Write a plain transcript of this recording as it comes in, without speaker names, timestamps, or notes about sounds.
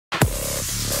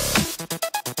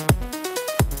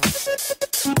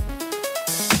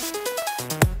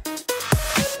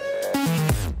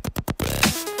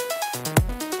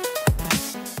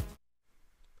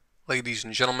Ladies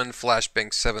and gentlemen,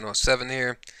 Flashbang 707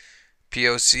 here.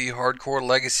 POC Hardcore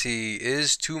Legacy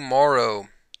is tomorrow.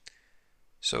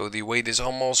 So the wait is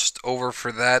almost over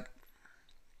for that.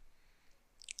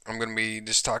 I'm going to be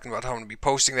just talking about how I'm going to be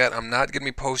posting that. I'm not going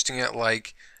to be posting it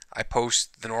like I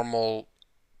post the normal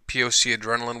POC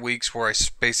Adrenaline weeks where I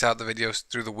space out the videos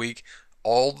through the week.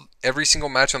 Every single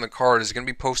match on the card is going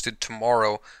to be posted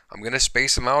tomorrow. I'm going to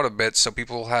space them out a bit so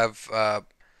people will have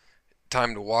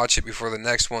time to watch it before the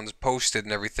next one's posted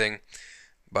and everything.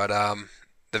 But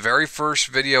the very first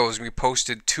video is going to be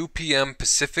posted 2 p.m.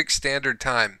 Pacific Standard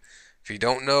Time. If you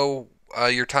don't know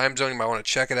your time zone, you might want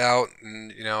to check it out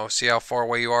and see how far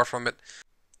away you are from it.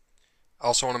 I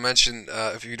also want to mention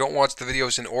if you don't watch the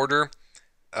videos in order,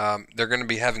 they're going to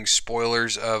be having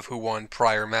spoilers of who won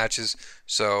prior matches.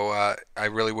 So I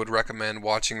really would recommend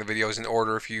watching the videos in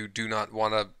order if you do not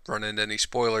want to run into any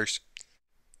spoilers.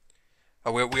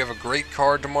 We have a great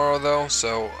card tomorrow, though,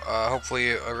 so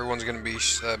hopefully everyone's going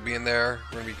to be in there.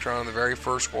 We're going to be crowning the very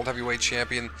first World Heavyweight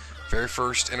Champion, very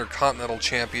first Intercontinental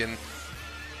Champion.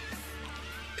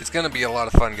 It's going to be a lot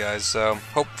of fun, guys, so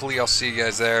hopefully I'll see you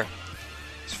guys there.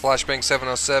 It's Flashbang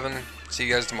 707. See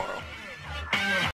you guys tomorrow.